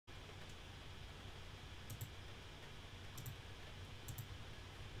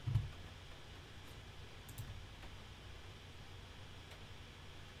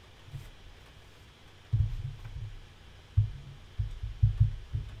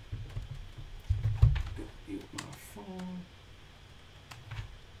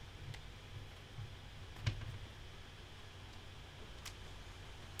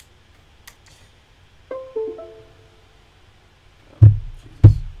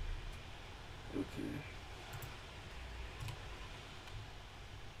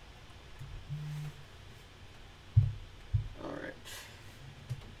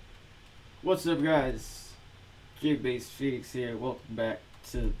What's up, guys? Jig-Based Phoenix here. Welcome back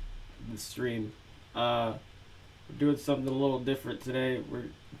to the stream. We're doing something a little different today. We're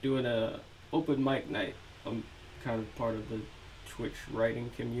doing a open mic night. I'm kind of part of the Twitch writing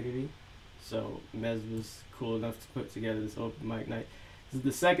community, so Mez was cool enough to put together this open mic night. This is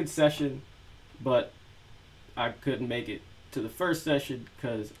the second session, but I couldn't make it to the first session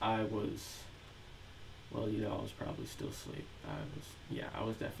because I was, well, you know, I was probably still asleep. I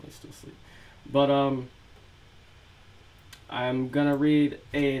was definitely still asleep. But I'm gonna read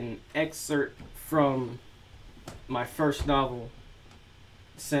an excerpt from my first novel,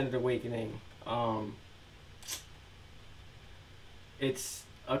 Scented Awakening. It's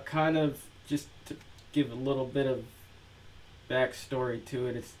a kind of, just to give a little bit of backstory to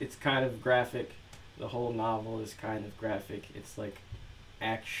it, it's kind of graphic. The whole novel is kind of graphic. It's like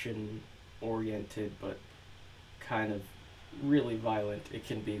action oriented, but kind of really violent. It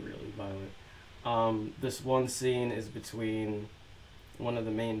can be really violent. This one scene is between one of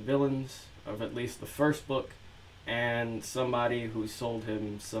the main villains of at least the first book and somebody who sold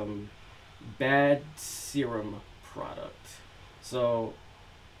him some bad serum product. So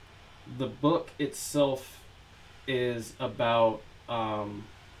the book itself is about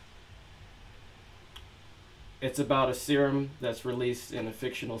it's about a serum that's released in a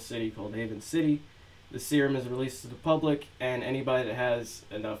fictional city called Haven City. The serum is released to the public, and anybody that has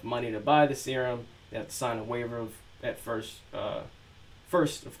enough money to buy the serum, they have to sign a waiver of, at first,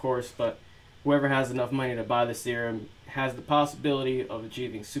 of course, but whoever has enough money to buy the serum has the possibility of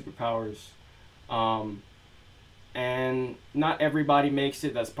achieving superpowers. And not everybody makes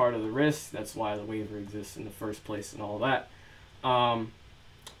it. That's part of the risk. That's why the waiver exists in the first place and all that.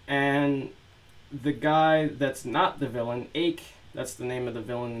 And the guy that's not the villain, Ake, that's the name of the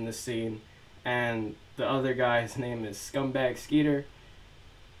villain in this scene, and the other guy's name is Scumbag Skeeter.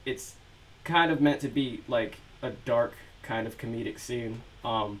 It's kind of meant to be like a dark kind of comedic scene,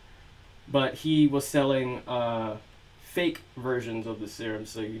 but he was selling fake versions of the serum,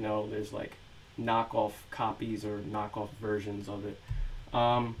 so you know there's like knockoff copies or knockoff versions of it.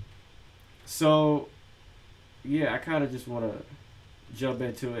 So yeah, I kind of just want to jump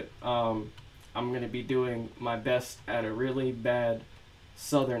into it. I'm going to be doing my best at a really bad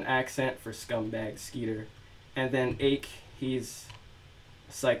southern accent for Scumbag Skeeter. And then Ake, he's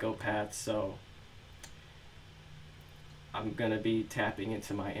a psychopath, so I'm going to be tapping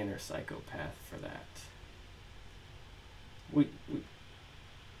into my inner psychopath for that.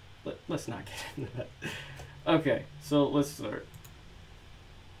 Let's not get into that. Okay, so let's start.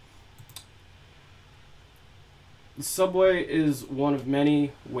 The subway is one of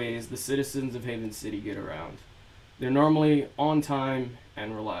many ways the citizens of Haven City get around. They're normally on time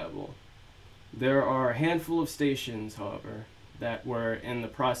and reliable. There are a handful of stations, however, that were in the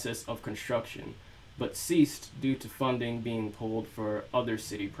process of construction, but ceased due to funding being pulled for other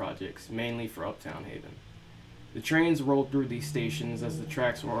city projects, mainly for Uptown Haven. The trains rolled through these stations as the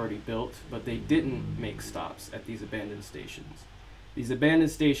tracks were already built, but they didn't make stops at these abandoned stations. These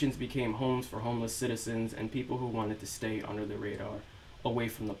abandoned stations became homes for homeless citizens and people who wanted to stay under the radar, away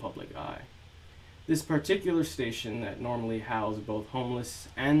from the public eye. This particular station that normally housed both homeless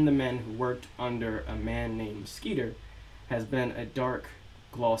and the men who worked under a man named Skeeter has been a dark,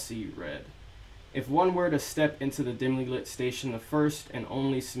 glossy red. If one were to step into the dimly lit station, the first and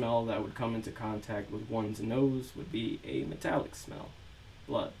only smell that would come into contact with one's nose would be a metallic smell: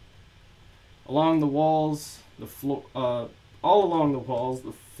 blood. Along the walls, all along the walls,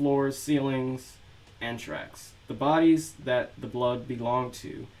 the floors, ceilings, and tracks, the bodies that the blood belonged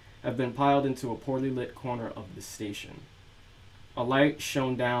to have been piled into a poorly lit corner of the station. A light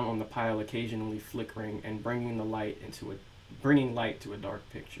shone down on the pile, occasionally flickering and bringing light to a dark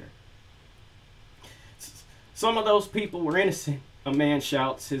picture. Some of those people were innocent, a man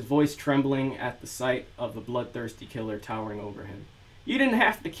shouts, his voice trembling at the sight of the bloodthirsty killer towering over him. You didn't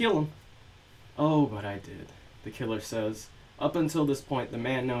have to kill him. Oh, but I did, the killer says. Up until this point, the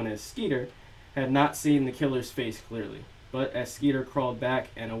man known as Skeeter had not seen the killer's face clearly. But as Skeeter crawled back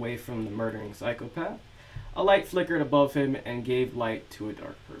and away from the murdering psychopath, a light flickered above him and gave light to a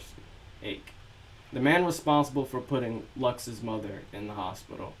dark person, Ake, the man responsible for putting Lux's mother in the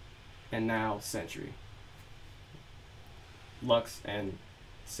hospital, and now Sentry. Lux and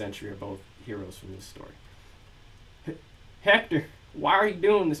Sentry are both heroes from this story. Hector, why are you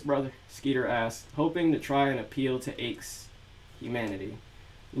doing this, brother? Skeeter asked, hoping to try and appeal to Ake's humanity.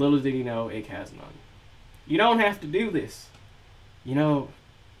 Little did he know, Ake has none. You don't have to do this. You know,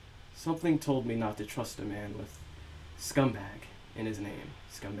 something told me not to trust a man with scumbag in his name.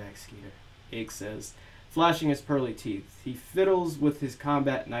 Scumbag Skeeter, Ake says, flashing his pearly teeth. He fiddles with his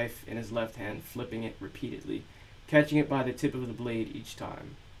combat knife in his left hand, flipping it repeatedly, catching it by the tip of the blade each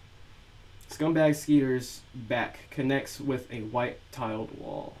time. Scumbag Skeeter's back connects with a white-tiled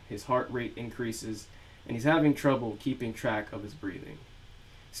wall. His heart rate increases, and he's having trouble keeping track of his breathing.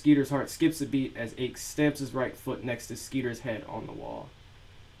 Skeeter's heart skips a beat as Ake stamps his right foot next to Skeeter's head on the wall.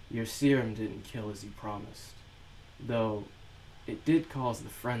 Your serum didn't kill as you promised, though it did cause the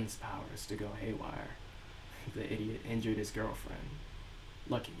friend's powers to go haywire. The idiot injured his girlfriend.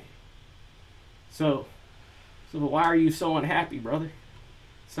 Lucky me. So why are you so unhappy, brother?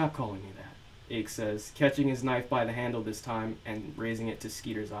 Stop calling me that, Ake says, catching his knife by the handle this time and raising it to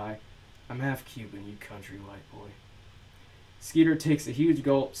Skeeter's eye. I'm half Cuban, you country white boy. Skeeter takes a huge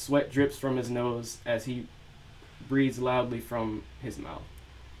gulp, sweat drips from his nose as he breathes loudly from his mouth.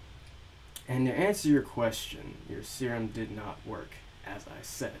 And to answer your question, your serum did not work, as I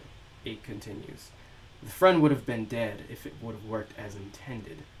said, Ake continues. The friend would have been dead if it would have worked as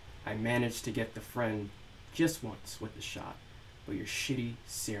intended. I managed to get the friend just once with the shot, but your shitty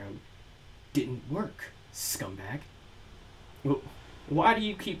serum didn't work, scumbag. Well, why do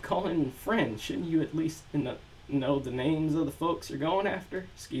you keep calling him friend? Shouldn't you at least know the names of the folks you're going after?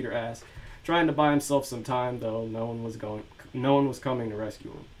 Skeeter asked, trying to buy himself some time, though no one was coming to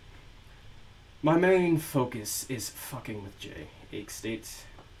rescue him. My main focus is fucking with Jay, Ake states.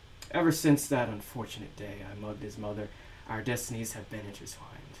 Ever since that unfortunate day I mugged his mother, our destinies have been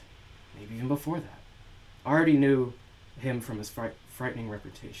intertwined. Maybe even before that. I already knew him from his frightening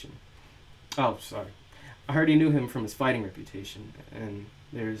reputation. Oh, sorry. I already knew him from his fighting reputation, and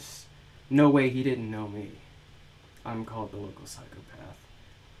there's no way he didn't know me. I'm called the local psychopath.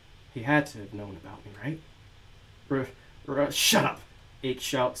 He had to have known about me, right? Shut up! Ake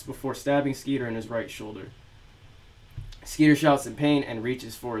shouts before stabbing Skeeter in his right shoulder. Skeeter shouts in pain and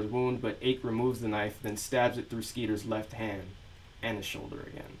reaches for his wound, but Ake removes the knife, then stabs it through Skeeter's left hand and his shoulder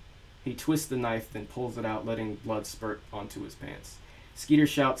again. He twists the knife, then pulls it out, letting blood spurt onto his pants. Skeeter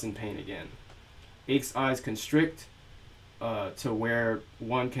shouts in pain again. Ake's eyes constrict to where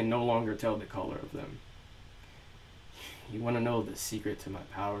one can no longer tell the color of them. You want to know the secret to my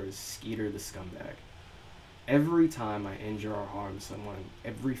powers, Skeeter the scumbag? Every time I injure or harm someone,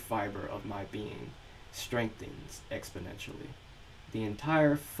 every fiber of my being strengthens exponentially. The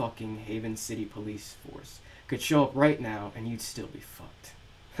entire fucking Haven City police force could show up right now and you'd still be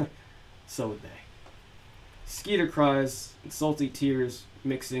fucked. So would they. Skeeter cries, and salty tears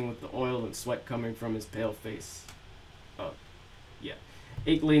mixing with the oil and sweat coming from his pale face. Yeah.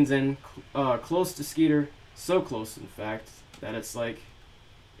 Ake leans in, close to Skeeter, so close in fact, that it's like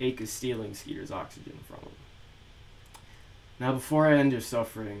Ake is stealing Skeeter's oxygen from him. Now, before I end your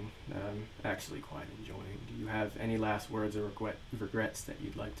suffering, that I'm actually quite enjoying, do you have any last words or regrets that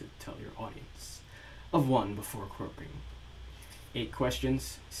you'd like to tell your audience? Of one before croaking. 8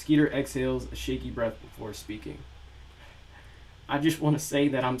 questions. Skeeter exhales a shaky breath before speaking. I just want to say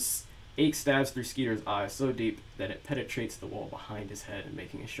that Ake stabs through Skeeter's eye so deep that it penetrates the wall behind his head,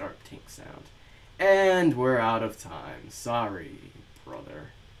 making a sharp tink sound. And we're out of time. Sorry, brother,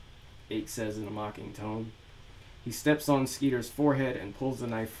 Ake says in a mocking tone. He steps on Skeeter's forehead and pulls the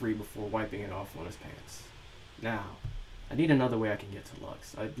knife free before wiping it off on his pants. Now, I need another way I can get to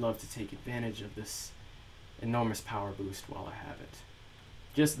Lux. I'd love to take advantage of this enormous power boost while I have it.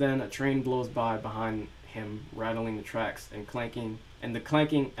 Just then, a train blows by behind him, rattling the tracks and clanking, and the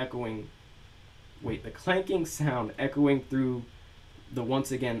clanking sound echoing through the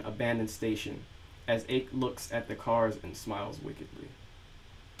once again abandoned station as Ake looks at the cars and smiles wickedly.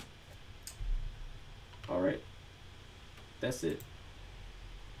 Alright. That's it.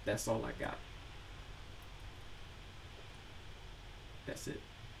 That's all I got. That's it.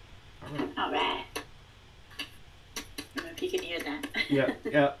 Alright. Alright. I don't know if you can hear that.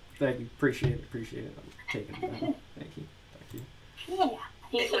 Yeah. Thank you. Appreciate it. I'm taking it down. Thank you. Yeah.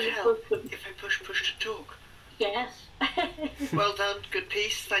 It would help if I push to talk. Yes. Well done. Good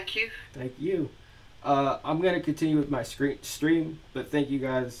piece. Thank you. Thank you. I'm going to continue with my stream, but thank you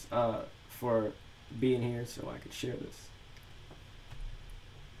guys for being here so I could share this.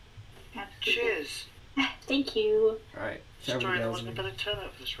 Absolutely. Cheers. Thank you. Alright. Sorry there wasn't a better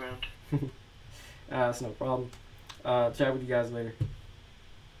turnout for this round. That's no problem. Chat with you guys later.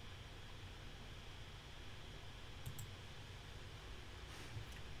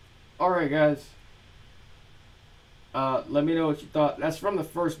 Alright, guys. Let me know what you thought. That's from the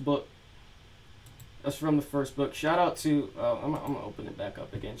first book. Shout out to, I'm going to open it back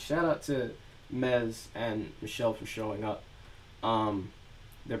up again. Shout out to Mez and Michelle for showing up.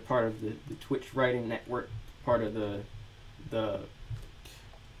 They're part of the Twitch Writing Network, part of the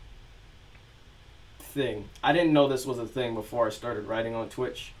thing. I didn't know this was a thing before I started writing on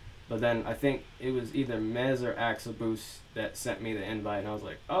Twitch, but then I think it was either Mez or Axaboost that sent me the invite, and I was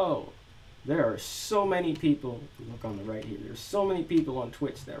like, oh, there are so many people. Look on the right here. There's so many people on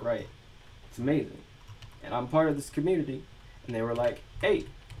Twitch that write. It's amazing, and I'm part of this community. And they were like, hey,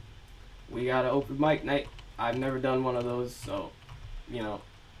 we got an open mic night. I've never done one of those, so, you know,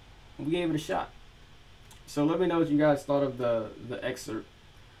 we gave it a shot. So let me know what you guys thought of the excerpt.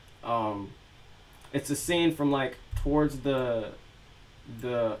 It's a scene from, like, towards the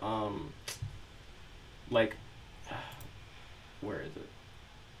like, where is it?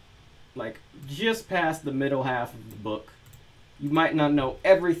 Like, just past the middle half of the book. You might not know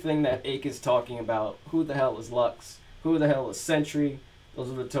everything that Ake is talking about. Who the hell is Lux? Who the hell is Sentry? Those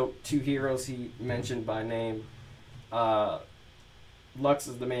are the two heroes he mentioned by name. Lux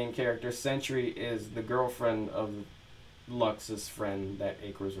is the main character. Sentry is the girlfriend of Lux's friend that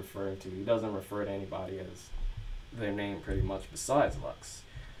Ake was referring to. He doesn't refer to anybody as their name pretty much besides Lux.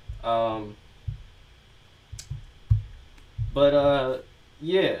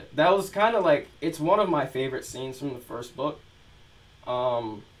 Yeah, that was kind of like, it's one of my favorite scenes from the first book.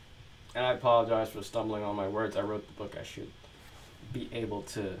 And I apologize for stumbling on my words. I wrote the book. I should be able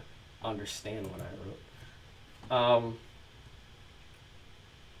to understand what I wrote.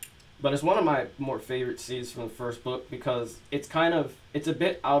 But it's one of my more favorite scenes from the first book because it's a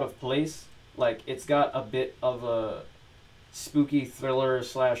bit out of place. Like, it's got a bit of a spooky thriller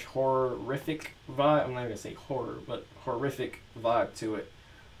 / horrific vibe. I'm not gonna say horror, but horrific vibe to it.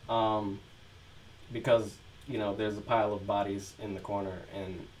 Because, you know, there's a pile of bodies in the corner,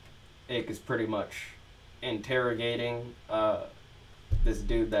 and Ake is pretty much interrogating this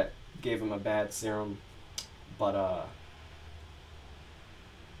dude that gave him a bad serum. But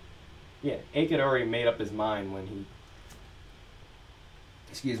yeah, Ake had already made up his mind when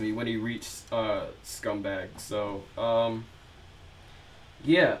he reached Scumbag. So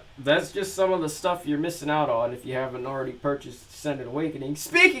yeah, that's just some of the stuff you're missing out on if you haven't already purchased Descendant Awakening.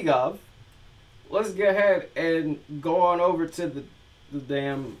 Speaking of, let's go ahead and go on over to the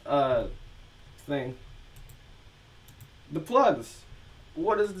damn thing. The plugs.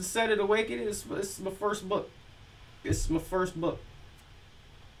 What is Descendant Awakening? It's my first book. It's my first book.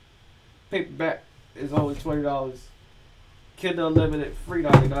 Paperback is only $20. Kindle Unlimited, free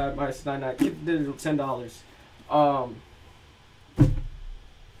 $99, -$99. Kindle Digital, $10.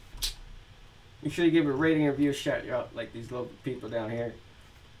 Make sure you give it a rating and review. Shout you out like these local people down here.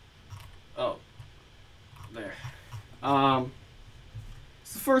 Oh, there.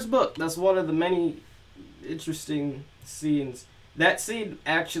 It's the first book. That's one of the many interesting scenes. That scene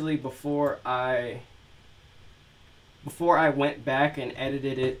actually before I went back and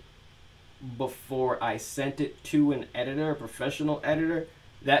edited it, before I sent it to an editor, a professional editor,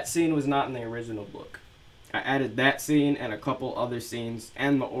 that scene was not in the original book. I added that scene and a couple other scenes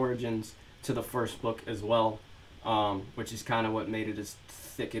and the origins to the first book as well, which is kind of what made it as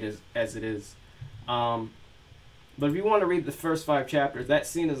thick as it is. But if you want to read the first 5 chapters, that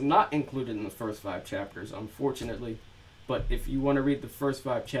scene is not included in the first 5 chapters, unfortunately. But if you want to read the first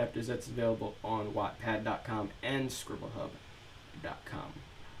 5 chapters, that's available on Wattpad.com and ScribbleHub.com.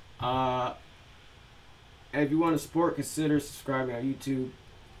 And if you want to support, consider subscribing on YouTube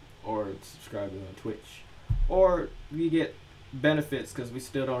or subscribing on Twitch. Or you get benefits because we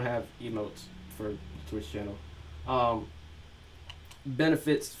still don't have emotes for the Twitch channel.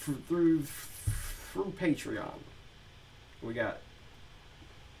 Benefits through Patreon. We got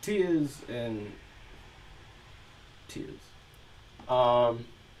tiers and tiers. Yeah.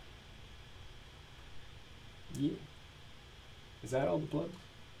 Is that all the plugs?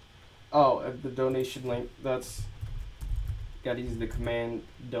 Oh, the donation link. That's got to use the command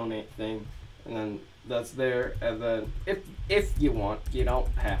donate thing, and then that's there. And then if you want, you don't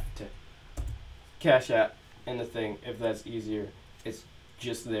have to Cash App in the thing if that's easier. It's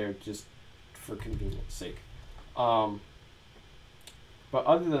just there just for convenience sake. But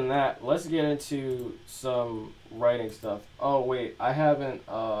other than that, let's get into some writing stuff. Oh wait, I haven't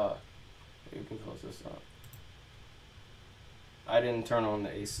you can close this up. I didn't turn on the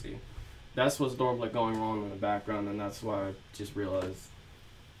AC. That's what's normally going on in the background, and that's why I just realized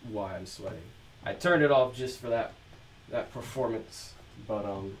why I'm sweating. I turned it off just for that performance, but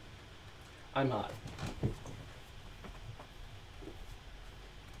I'm hot.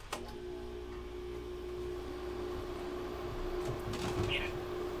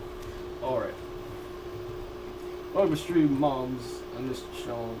 Alright. Welcome to Stream Moms and this is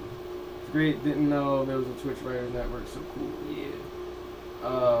Sean. Great, didn't know there was a Twitch Writers Network, so cool, yeah.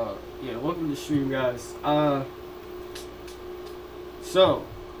 Yeah, welcome to the stream, guys. So,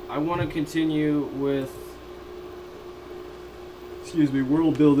 I want to continue with,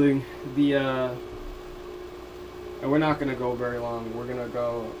 world building. And we're not gonna go very long. We're gonna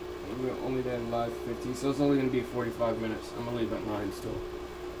go only then live 50, so it's only gonna be 45 minutes. I'm gonna leave at 9 still,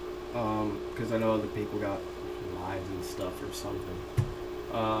 because I know other people got lives and stuff or something.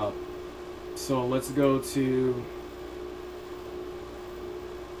 So let's go to.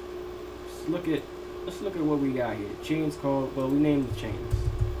 Let's look at what we got here. Chains called. Well, we named the chains.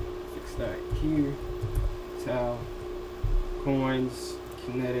 Fix that here. Tau. Coins.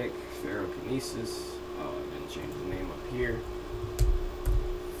 Kinetic. Ferrokinesis. I didn't change the name up here.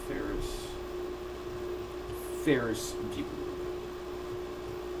 Ferris Jeep.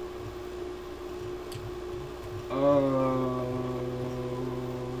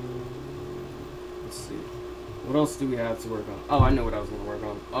 Let's see. What else do we have to work on? Oh, I know what I was going to work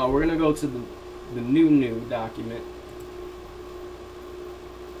on. We're going to go to the new document.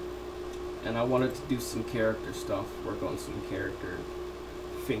 And I wanted to do some character stuff. Work on some character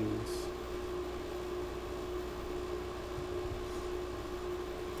things.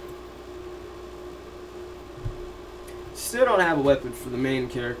 Still don't have a weapon for the main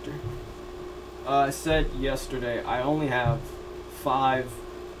character. I said yesterday I only have 5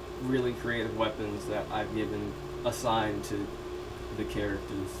 really creative weapons that I've given assigned to the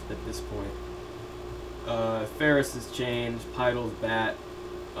characters at this point. Ferris's chains, Pydo's bat,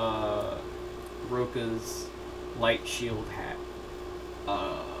 Roka's light shield hat,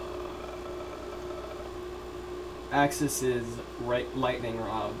 Axis's lightning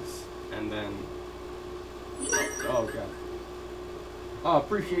rods, and then oh god. Oh,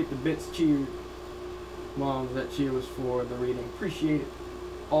 appreciate the bits cheered. Mom, that cheer was for the reading. Appreciate it.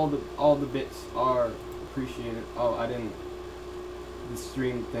 All the bits are appreciated. Oh, I didn't. The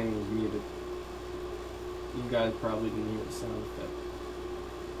stream thing was muted. You guys probably didn't hear the sound effect.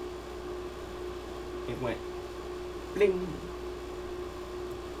 It went bling.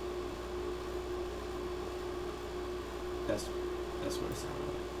 That's what it sounded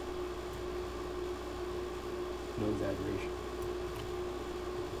like. No exaggeration.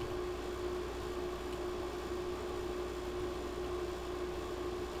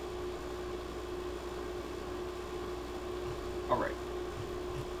 Alright.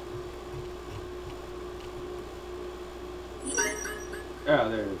 Yeah,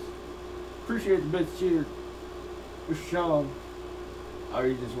 there it is. Appreciate the bits cheered. For Sean. Oh,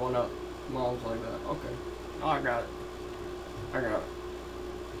 you just went up. Mom's like that. Okay. Oh, I got it. I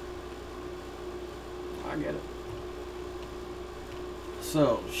get it.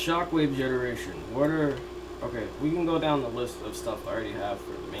 So, shockwave generation. Okay, we can go down the list of stuff I already have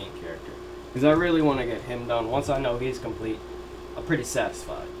for the main character. Because I really want to get him done. Once I know he's complete, I'm pretty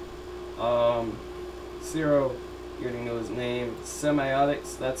satisfied. Zero, you already know his name.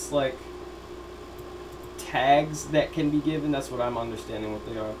 Semiotics, that's like tags that can be given. That's what I'm understanding what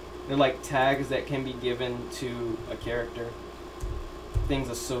they are. They're like tags that can be given to a character. Things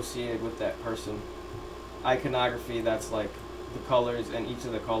associated with that person. Iconography, that's like the colors, and each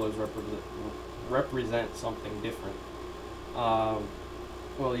of the colors represent something different.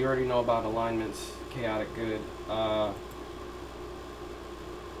 Well, you already know about alignments, chaotic good. I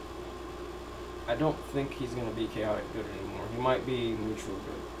don't think he's going to be chaotic good anymore. He might be neutral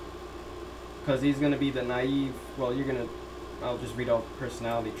good. Because he's going to be the naive, well, I'll just read off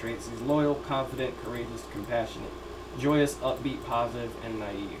personality traits. He's loyal, confident, courageous, compassionate, joyous, upbeat, positive, and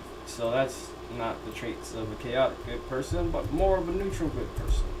naive. So that's not the traits of a chaotic good person, but more of a neutral good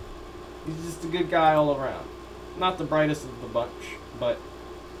person. He's just a good guy all around. Not the brightest of the bunch, but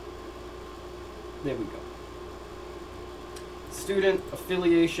there we go. Student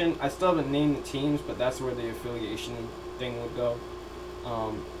affiliation. I still haven't named the teams, but that's where the affiliation thing would go.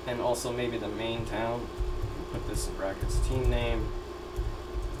 And also maybe the main town. Put this in brackets. Team name.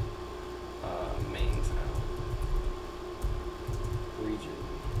 Main town. Region.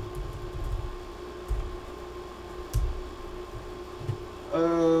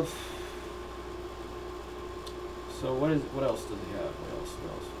 So what else does he have? What else?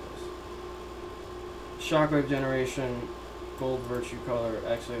 Shockwave generation, gold virtue color.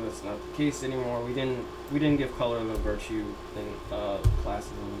 Actually, that's not the case anymore. We didn't give color to the virtue thing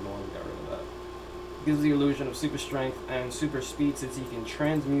classes anymore. We got rid of that. Gives the illusion of super strength and super speed, since he can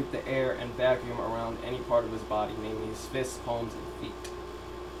transmute the air and vacuum around any part of his body, namely his fists, palms, and feet.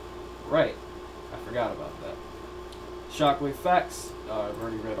 Right, I forgot about that. Shockwave effects. I've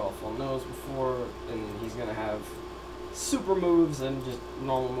already read off on those before, and he's gonna have super moves and just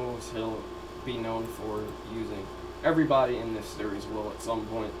normal moves he'll be known for using. Everybody in this series will at some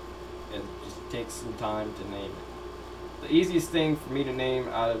point. It just takes some time to name it. the easiest thing for me to name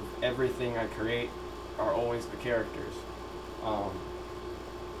out of everything I create are always the characters.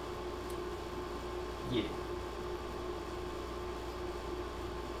 Yeah.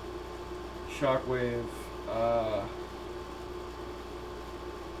 Shockwave.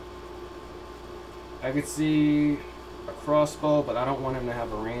 I could see a crossbow, but I don't want him to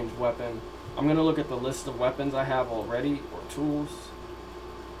have a ranged weapon. I'm gonna look at the list of weapons I have already, or tools.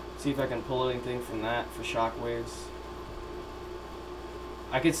 See if I can pull anything from that for shockwaves.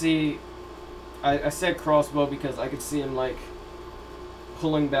 I could see, I said crossbow because I could see him like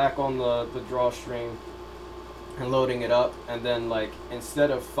pulling back on the drawstring and loading it up, and then like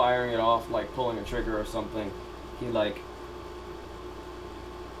instead of firing it off like pulling a trigger or something, he like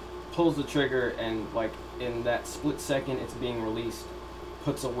pulls the trigger and like in that split second it's being released,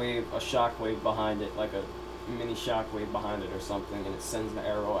 puts a shock wave behind it, like a mini shock wave behind it or something, and it sends the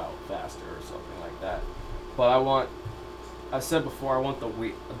arrow out faster or something like that. But I said before, I want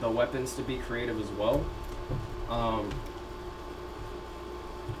the weapons to be creative as well.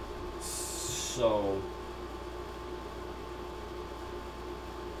 So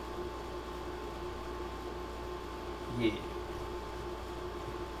yeah.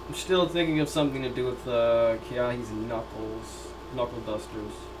 I'm still thinking of something to do with Kiahi's knuckle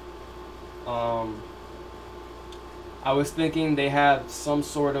dusters. I was thinking they have some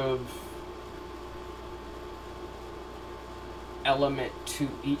sort of element to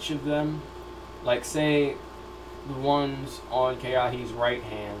each of them. Like say the ones on Kiahi's right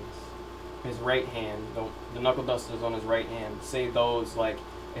hand, the knuckle dusters on his right hand, say those, like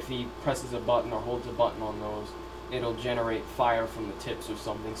if he presses a button or holds a button on those, it'll generate fire from the tips or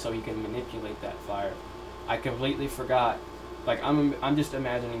something, so he can manipulate that fire. I completely forgot. Like I'm just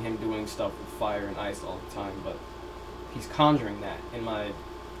imagining him doing stuff with fire and ice all the time, but he's conjuring that in my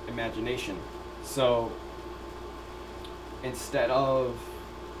imagination. So instead of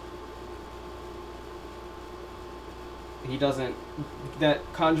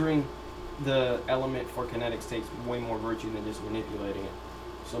conjuring the element for kinetics takes way more virtue than just manipulating it.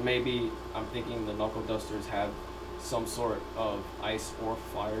 So maybe I'm thinking the knuckle dusters have some sort of ice or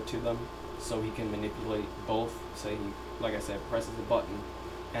fire to them, so he can manipulate both. Say he, like I said, presses a button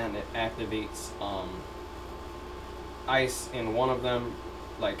and it activates ice in one of them,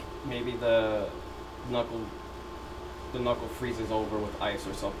 like maybe the knuckle freezes over with ice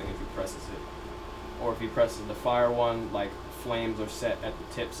or something if he presses it. Or if he presses the fire one, like flames are set at the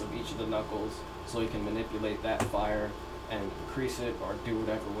tips of each of the knuckles, so he can manipulate that fire and increase it or do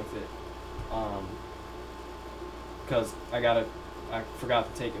whatever with it. Because I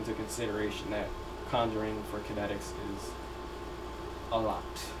forgot to take into consideration that conjuring for kinetics is a lot.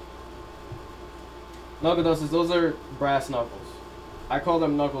 Knuckle dusters, those are brass knuckles. I call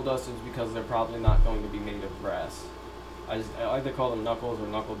them knuckle dusters because they're probably not going to be made of brass. I either call them knuckles or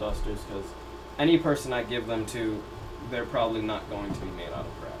knuckle dusters because any person I give them to, they're probably not going to be made out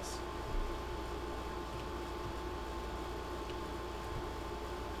of brass.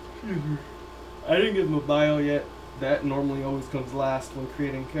 I didn't give him a bio yet. That normally always comes last when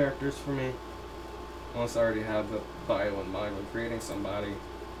creating characters for me. Unless I already have the bio in mind when creating somebody.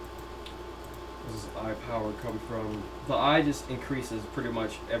 This is eye power come from. The eye just increases pretty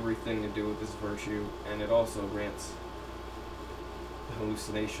much everything to do with this virtue, and it also grants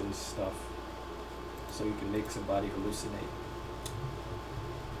hallucination stuff. So you can make somebody hallucinate.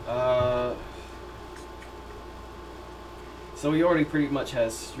 So he already pretty much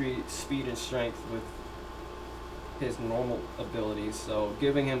has speed and strength with his normal abilities, so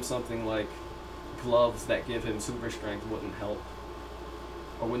giving him something like gloves that give him super strength wouldn't help,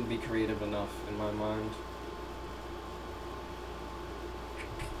 or wouldn't be creative enough in my mind.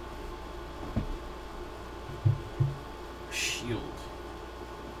 Shield.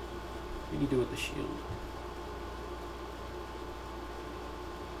 What do you do with the shield?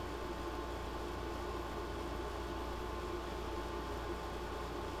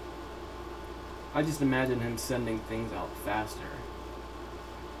 I just imagine him sending things out faster.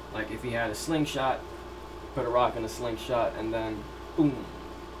 Like if he had a slingshot, put a rock in a slingshot, and then boom,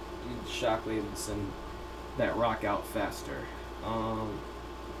 you'd shockwave and send that rock out faster.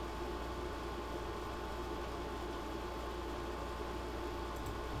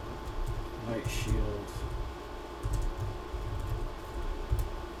 Light shield.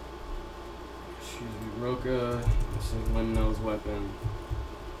 Excuse me, Roka. This is Limno's weapon.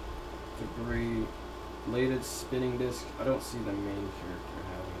 Debris. Bladed spinning disc. I don't see the main character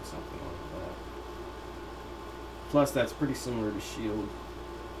having something like that. Plus, that's pretty similar to shield.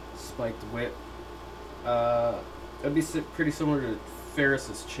 Spiked whip. That'd be pretty similar to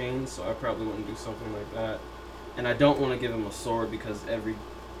Ferris's chain, so I probably wouldn't do something like that. And I don't want to give him a sword because every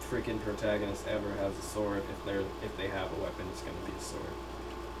freaking protagonist ever has a sword. If they have a weapon, it's gonna be a sword.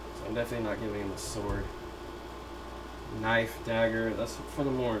 So I'm definitely not giving him a sword. Knife, dagger, that's for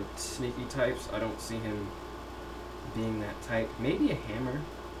the more sneaky types. I don't see him being that type. Maybe a hammer.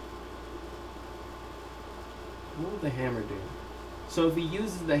 What would the hammer do? So if he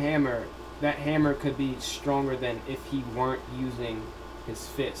uses the hammer, that hammer could be stronger than if he weren't using his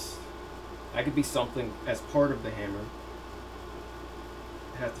fist. That could be something as part of the hammer.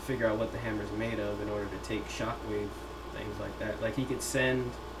 I have to figure out what the hammer's made of in order to take shockwave, things like that. Like he could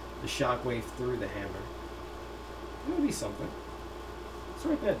send the shockwave through the hammer. It would be something. Let's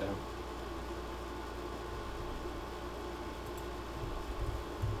write that down.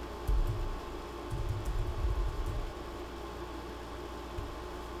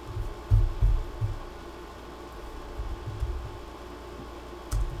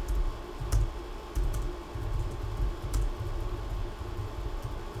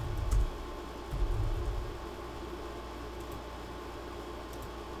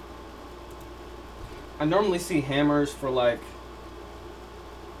 I normally see hammers for like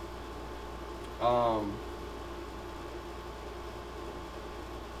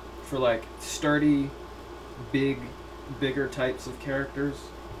sturdy, bigger types of characters,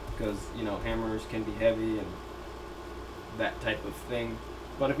 because you know hammers can be heavy and that type of thing.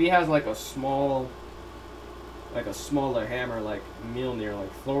 But if he has like a smaller hammer like Mjolnir,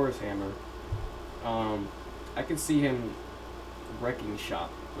 like Thor's hammer, I could see him wrecking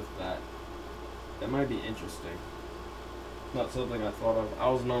shop with that. That might be interesting. Not something I thought of. I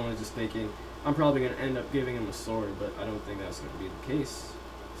was normally just thinking, I'm probably going to end up giving him a sword, but I don't think that's going to be the case.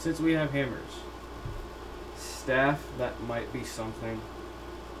 Since we have hammers. Staff, that might be something.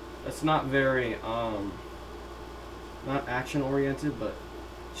 That's not very, not action-oriented, but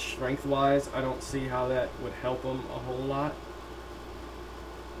strength-wise, I don't see how that would help him a whole lot.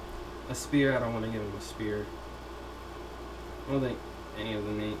 A spear, I don't want to give him a spear. I don't think any of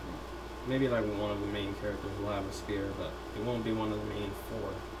the main... Maybe like one of the main characters will have a spear, but it won't be one of the main four.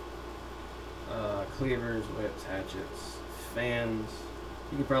 Cleavers, whips, hatchets, fans.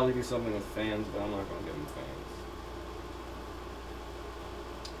 You could probably do something with fans, but I'm not going to give him fans.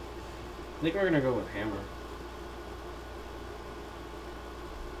 I think we're going to go with hammer.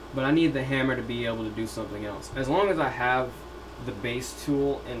 But I need the hammer to be able to do something else. As long as I have the base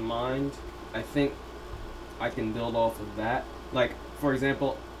tool in mind, I think I can build off of that. Like, for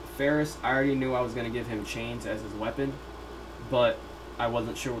example... Ferris, I already knew I was going to give him chains as his weapon, but I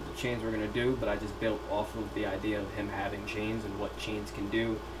wasn't sure what the chains were going to do, but I just built off of the idea of him having chains and what chains can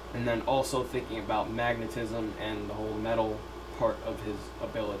do, and then also thinking about magnetism and the whole metal part of his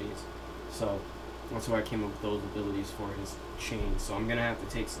abilities. So that's why I came up with those abilities for his chains. So I'm going to have to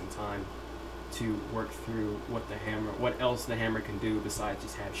take some time to work through what else the hammer can do besides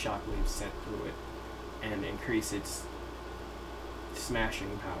just have shockwaves sent through it and increase its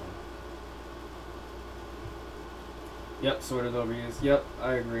smashing power. Yep, sword is overused. Yep,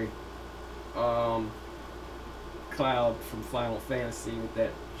 I agree. Cloud from Final Fantasy with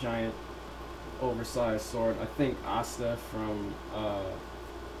that giant oversized sword. I think Asta from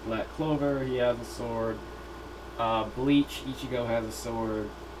Black Clover, he has a sword. Bleach, Ichigo has a sword.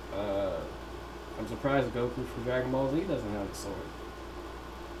 I'm surprised Goku from Dragon Ball Z doesn't have a sword.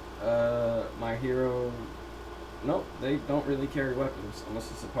 My hero... Nope, they don't really carry weapons unless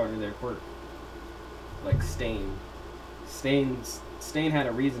it's a part of their quirk. Like Stain. Stain had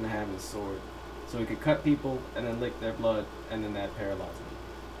a reason to have his sword. So he could cut people and then lick their blood and then that paralyzed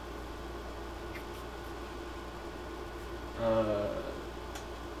them.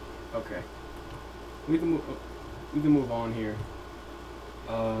 Okay. We can move on here.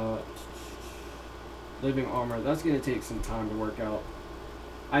 Living armor, that's gonna take some time to work out.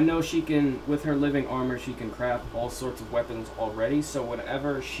 I know she can, with her living armor, she can craft all sorts of weapons already, so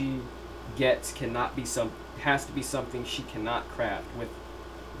whatever she gets has to be something she cannot craft with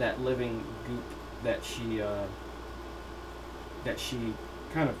that living goop that she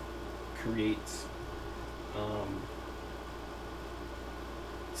kind of creates.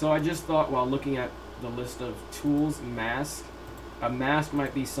 So I just thought while looking at the list of tools, a mask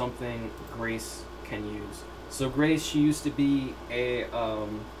might be something Grace can use. So Grace, she used to be a,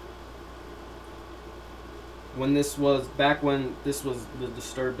 when this was the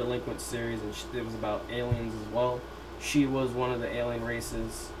Disturbed Delinquent series, and it was about aliens as well, she was one of the alien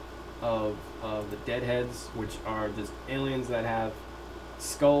races of the Deadheads, which are just aliens that have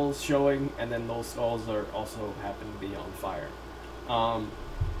skulls showing, and then those skulls are also happen to be on fire.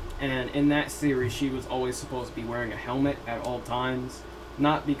 And in that series, she was always supposed to be wearing a helmet at all times,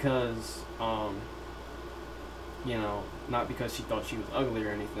 not because You know, not because she thought she was ugly or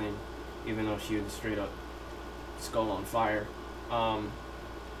anything, even though she was a straight up skull on fire.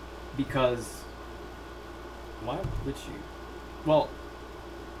 Because why would she? Well,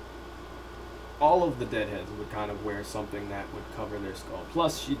 all of the deadheads would kind of wear something that would cover their skull.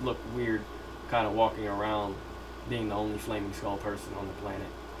 Plus, she'd look weird, kind of walking around, being the only flaming skull person on the planet.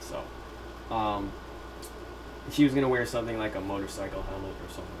 So, she was gonna wear something like a motorcycle helmet or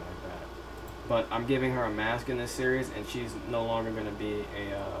something like that. But I'm giving her a mask in this series, and she's no longer gonna be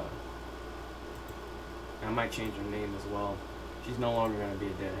a. I might change her name as well. She's no longer gonna be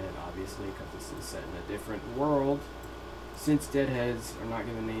a deadhead, obviously, because this is set in a different world. Since deadheads are not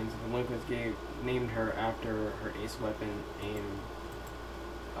given names, the delinquents named her after her ace weapon aim.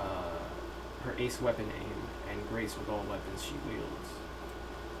 Her ace weapon aim and grace with all weapons she wields.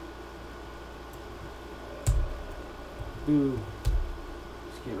 Boo.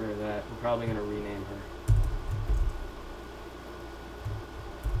 Just get rid of that. We're probably gonna rename her.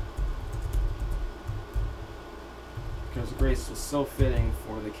 Because Grace was so fitting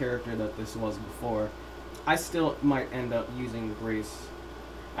for the character that this was before. I still might end up using Grace.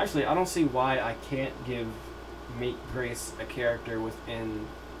 Actually, I don't see why I can't make Grace a character within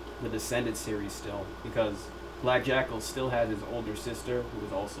the Descended series still, because Black Jackal still had his older sister, who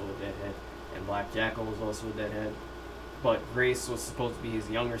was also a deadhead, and Black Jackal was also a deadhead. But Grace was supposed to be his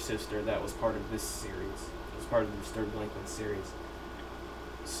younger sister that was part of this series. It was part of the Disturbed Delinquent series.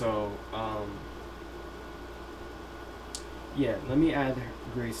 So, yeah, let me add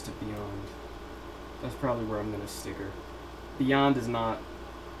Grace to Beyond. That's probably where I'm going to stick her. Beyond is not...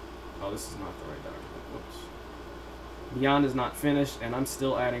 Oh, this is not the right document. Whoops. Beyond is not finished, and I'm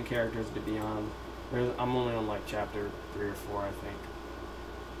still adding characters to Beyond. I'm only on like chapter 3 or 4, I think.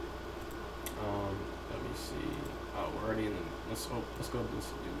 Let me see. Oh, we're already in the... Let's go to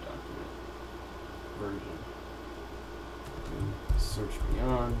this new document. Version. Search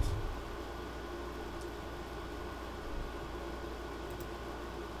Beyond.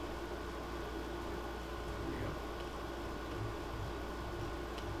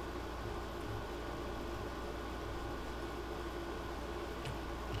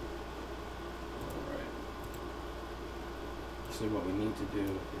 What we need to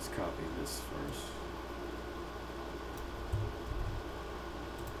do is copy this first.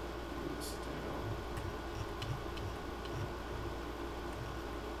 Move this down.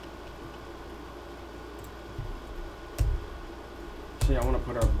 Actually, I want to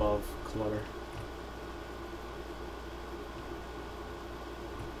put her above clutter.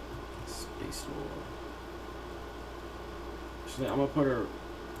 Space War. Actually, I'm gonna put her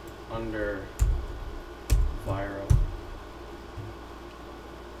under Viro.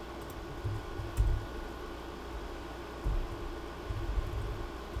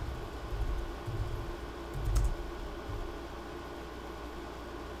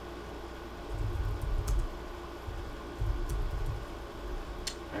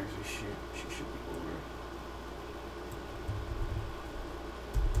 She should be over.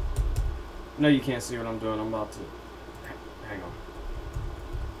 No, you can't see what I'm doing. I'm about to... Hang on.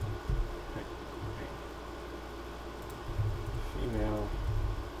 Female.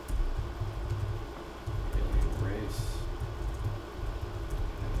 Alien race.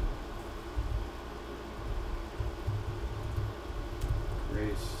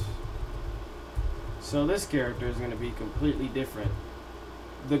 Grace. So this character is going to be completely different.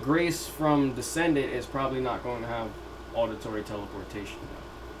 The Grace from Descended is probably not going to have auditory teleportation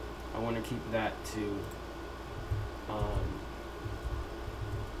though. I want to keep that to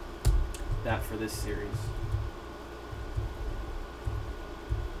that for this series.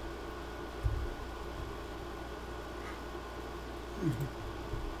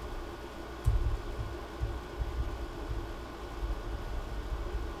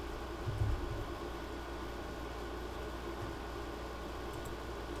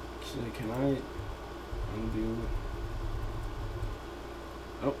 Actually, can I undo?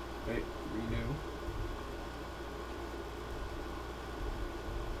 Oh, wait, redo.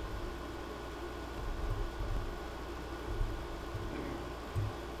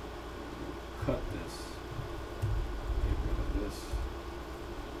 Cut this. Get rid of this.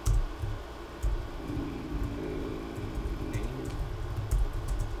 Name.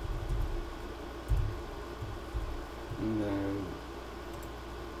 And then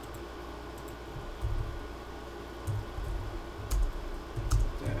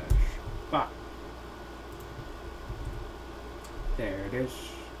there it is.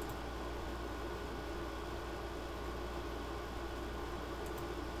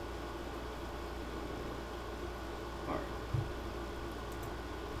 Alright.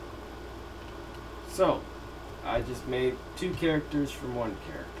 So, I just made 2 characters from 1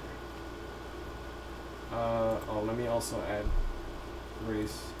 character. Oh, let me also add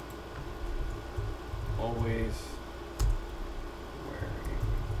race. Always wearing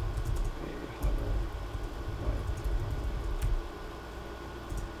a hover like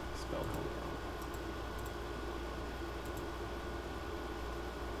spell coming out.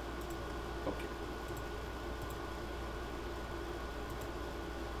 Okay.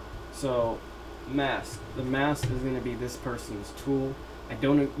 So, mask. The mask is going to be this person's tool. I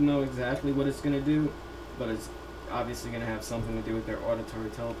don't know exactly what it's going to do, but it's obviously going to have something to do with their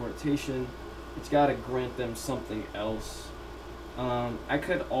auditory teleportation. It's got to grant them something else. I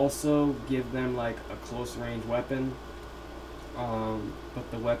could also give them like a close range weapon, but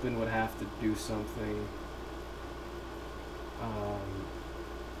the weapon would have to do something.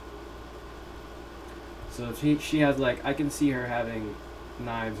 So if she has like, I can see her having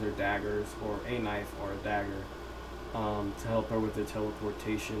knives or daggers, or a knife or a dagger, to help her with her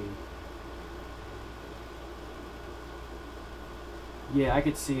teleportation. Yeah, I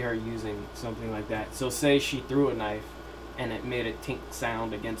could see her using something like that. So say she threw a knife and it made a tink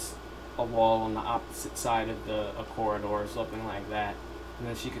sound against a wall on the opposite side of a corridor or something like that, and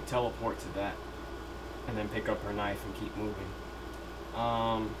then she could teleport to that and then pick up her knife and keep moving.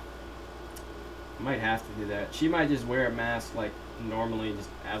 Might have to do that. She might just wear a mask like normally, just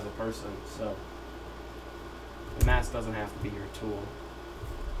as a person, so the mask doesn't have to be your tool.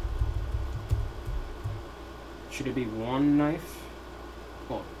 Should it be 1 knife?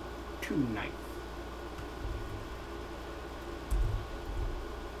 Well, 2 knife.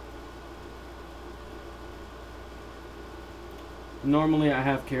 Normally I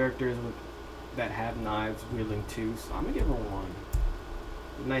have characters that have knives wielding 2, so I'm gonna give her 1.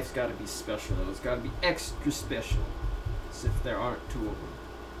 The knife's gotta be special though. It's gotta be extra special, as if there aren't 2 of them.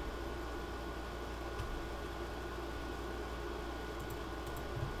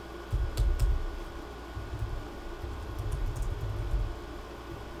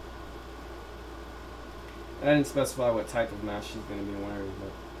 I didn't specify what type of mask she's gonna be wearing,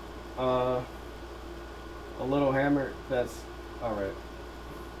 but a little hammer, that's alright.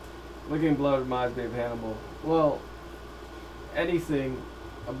 Licking blood reminds me of Hannibal. Well, anything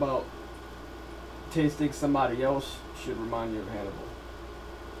about tasting somebody else should remind you of Hannibal.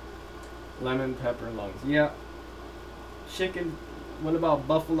 Lemon, pepper, lungs. Yeah. Chicken. What about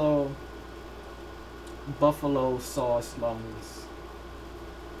buffalo sauce lungs?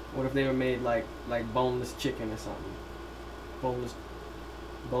 What if they were made like boneless chicken or something?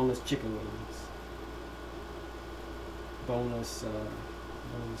 Boneless chicken wings. Bonesless.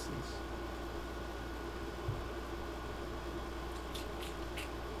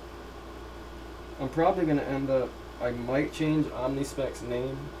 I'm probably gonna end up. I might change Omnispec's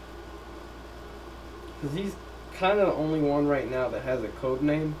name, because he's kind of the only one right now that has a code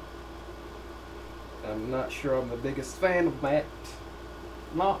name. I'm not sure I'm the biggest fan of that.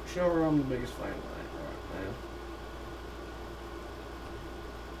 Not sure I'm the biggest fan of that right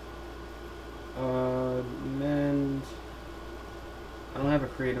now. Mend. I don't have a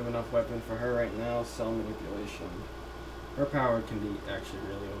creative enough weapon for her right now. Cell manipulation. Her power can be actually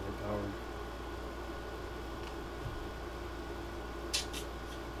really overpowered.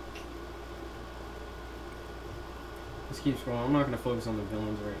 Let's keep scrolling. I'm not going to focus on the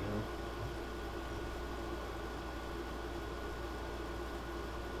villains right now.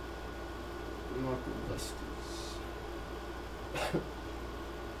 Marco Bustos.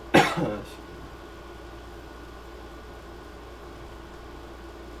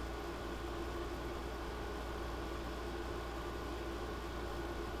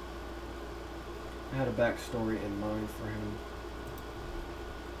 I had a backstory in mind for him.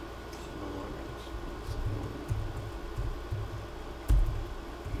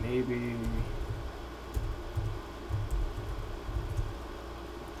 Maybe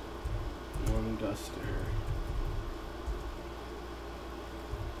one duster.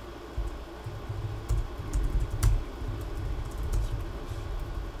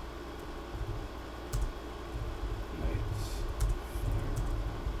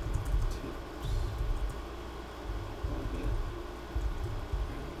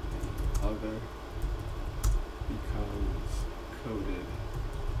 Other becomes coated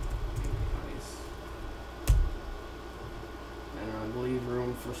in ice. And I leave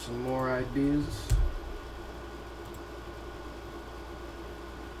room for some more ideas.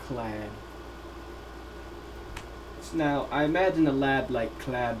 Clad. So now I imagine a lab like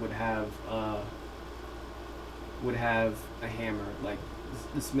Clad would have a hammer. Like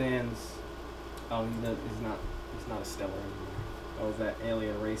this man's. Oh, he's not a stellar anymore. Oh, that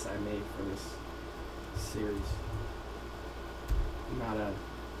alien race I made for this series. Not a.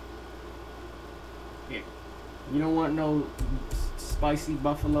 Yeah. You don't want no spicy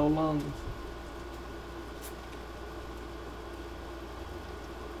buffalo lungs.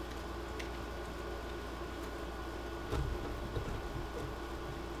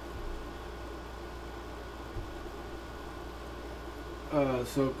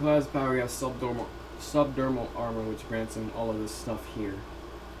 So class power, he has subdermal armor, which grants him all of this stuff here.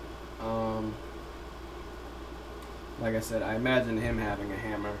 Like I said, I imagine him having a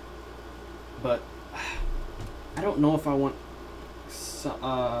hammer, but I don't know if I want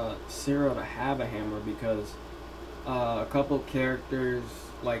Zero to have a hammer because a couple characters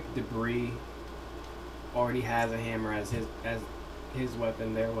like Debris already has a hammer as his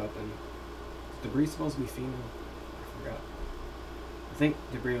weapon, their weapon. Is Debris supposed to be female? I forgot. I think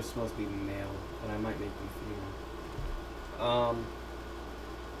Debris was supposed to be male, but I might make them female.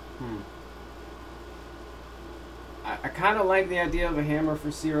 I kind of like the idea of a hammer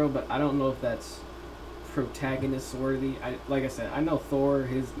for Zero, but I don't know if that's protagonist worthy. Like I said, I know Thor,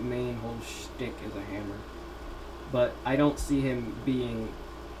 his main whole shtick is a hammer, but I don't see him being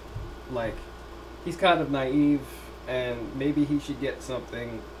like, he's kind of naive, and maybe he should get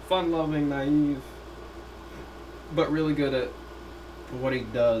something fun-loving, naive, but really good at what he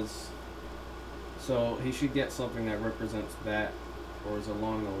does. So he should get something that represents that, or is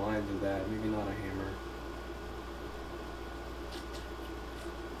along the lines of that. Maybe not a hammer.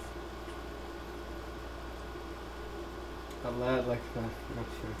 A lad like that. Not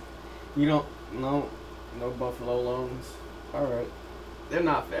sure. You don't no buffalo lungs. All right, they're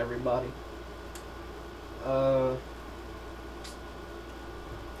not for everybody. All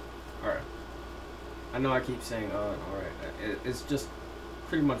right. I know I keep saying all right. It's just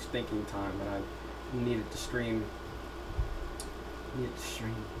pretty much thinking time, and I needed to stream.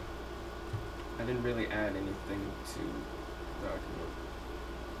 I didn't really add anything to the document.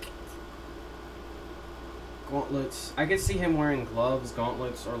 Gauntlets. I could see him wearing gloves,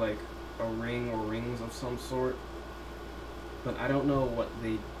 gauntlets, or like a ring or rings of some sort. But I don't know what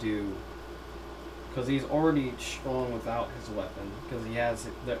they do. Because he's already strong without his weapon. Because he has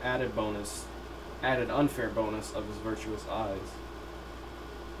the added unfair bonus of his virtuous eyes.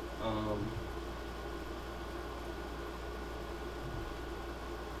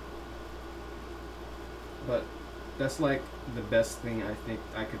 But that's like the best thing I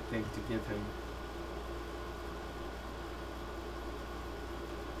could think to give him.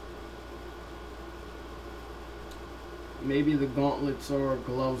 Maybe the gauntlets or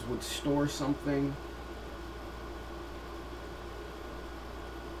gloves would store something.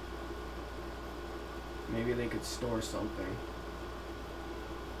 Maybe they could store something.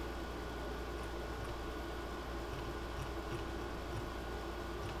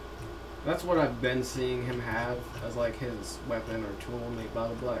 That's what I've been seeing him have as like his weapon or tool made by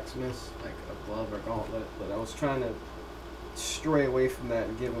the blacksmiths, like a glove or gauntlet. But I was trying to stray away from that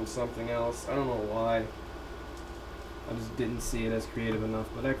and give him something else. I don't know why. I just didn't see it as creative enough.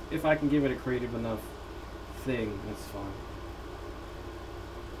 But if I can give it a creative enough thing, that's fine.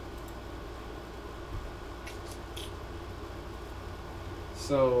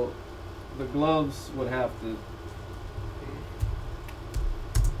 So the gloves would have to.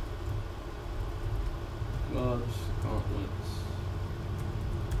 Gloves, gauntlets,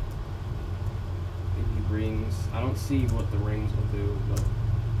 maybe rings. I don't see what the rings will do, but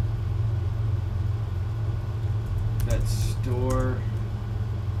that store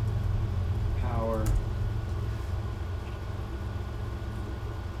power.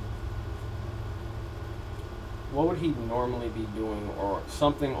 What would he normally be doing, or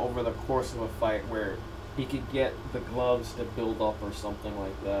something over the course of a fight where he could get the gloves to build up or something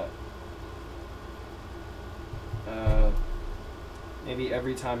like that? Maybe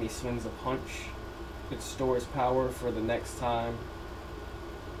every time he swings a punch, it stores power for the next time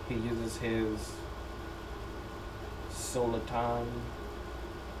he uses his Soliton,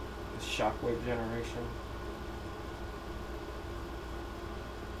 his shockwave generation.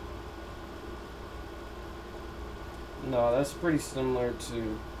 No, that's pretty similar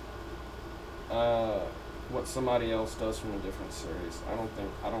to what somebody else does from a different series. I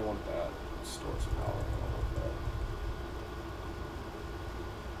don't want that. It stores power. I don't want that.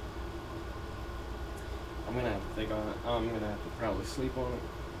 I'm gonna have to think on it. I'm gonna have to probably sleep on it.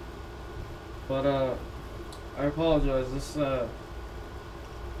 But I apologize. This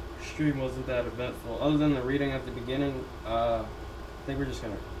stream wasn't that eventful. Other than the reading at the beginning, I think we're just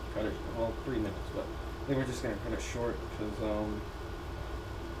gonna cut it. Well, 3 minutes, but I think we're just gonna cut it short because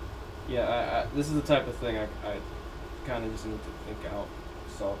yeah, this is the type of thing I kind of just need to think out.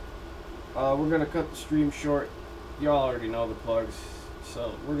 So We're gonna cut the stream short. Y'all already know the plugs,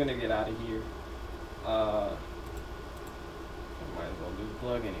 so we're gonna get out of here. I might as well do the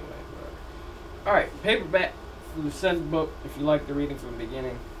plug anyway. All right, paperback for the second book. If you like the reading from the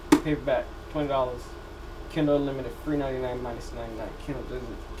beginning, paperback $20. Kindle Unlimited free $99 minus $99.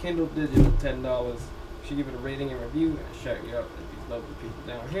 Kindle Digital $10. Should give it a rating and review, and I shout you out at these lovely people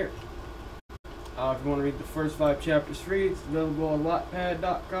down here. If you want to read the first 5 chapters free, it's available on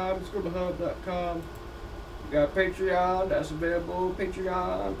Wattpad.com, Scribblehub.com. We got Patreon, that's available.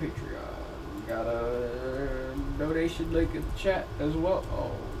 Patreon. We got a donation link in the chat as well.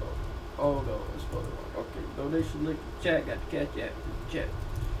 Oh no, that's the other one. Okay, donation link in the chat. Got the cat chat in the chat.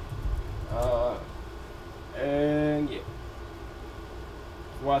 And yeah,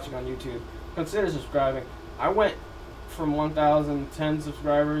 watching on YouTube, consider subscribing. I went from 1,010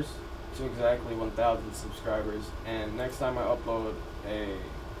 subscribers to exactly 1,000 subscribers, and next time I upload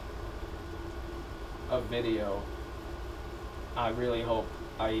a video, I really hope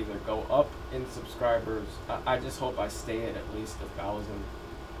I either go up in subscribers. I just hope I stay at least 1,000,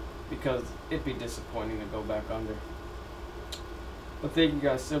 because it'd be disappointing to go back under. But thank you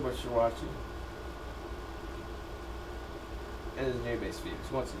guys so much for watching. And this is J-Base Phoenix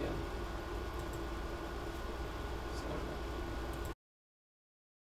once again.